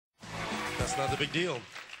That's not the big deal.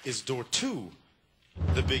 Is door 2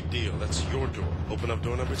 the big deal? That's your door. Open up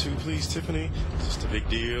door number 2, please, Tiffany. Is this the big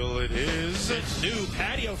deal? It is. It's new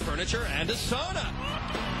patio furniture and a sauna.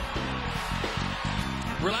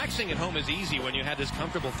 Relaxing at home is easy when you have this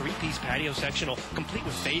comfortable 3-piece patio sectional complete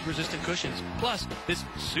with fade-resistant cushions. Plus, this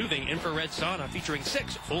soothing infrared sauna featuring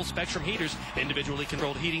 6 full-spectrum heaters, individually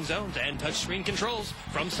controlled heating zones, and touchscreen controls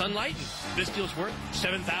from Sunlighten. This deal's worth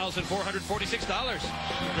 $7,446.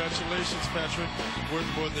 Congratulations, Patrick.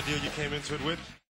 Worth more than the deal you came into it with.